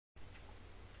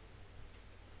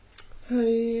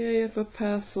I have a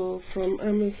parcel from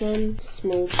Amazon,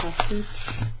 small package.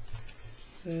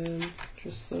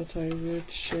 Just thought I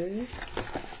would share.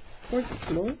 Quite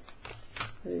small.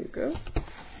 There you go.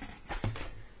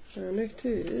 And it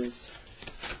is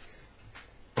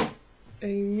a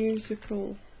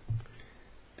musical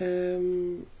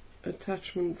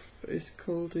attachment. It's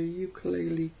called a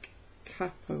ukulele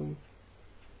capo,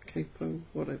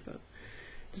 whatever.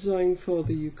 Designed for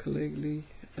the ukulele.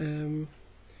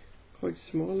 Quite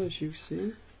small, as you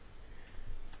see.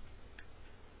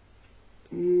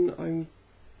 I'm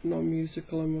not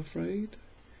musical, I'm afraid,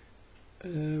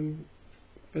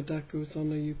 but that goes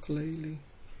on a ukulele.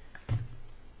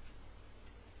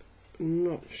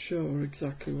 Not sure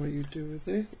exactly what you do with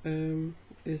it.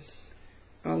 It's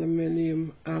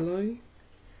Aluminium Alloy,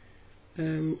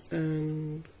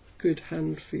 and good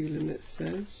hand feeling, it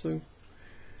says, so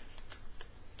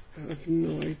I have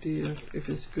no idea if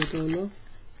it's good or not.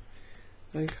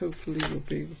 I hopefully will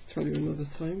be able to tell you another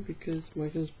time, because my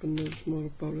husband knows more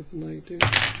about it than I do,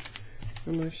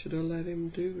 and I should have let him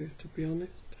do it, to be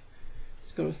honest.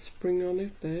 It's got a spring on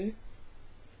it there,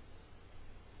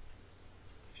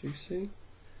 as you see,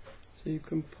 so you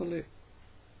can pull it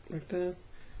like that.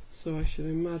 So I should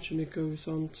imagine it goes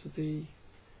onto the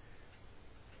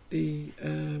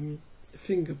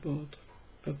fingerboard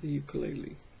of the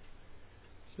ukulele,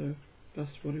 so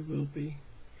that's what it will be.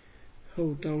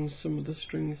 Hold down some of the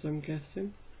strings, I'm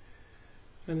guessing,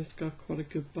 and it's got quite a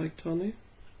good bite on it,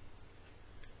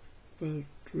 but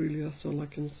really that's all I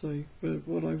can say. But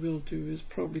what I will do is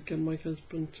probably get my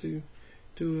husband to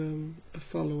do a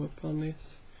follow-up on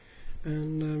this,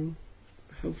 and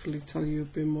hopefully tell you a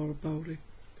bit more about it.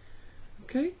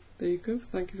 Okay, there you go.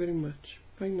 Thank you very much.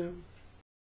 Bye now.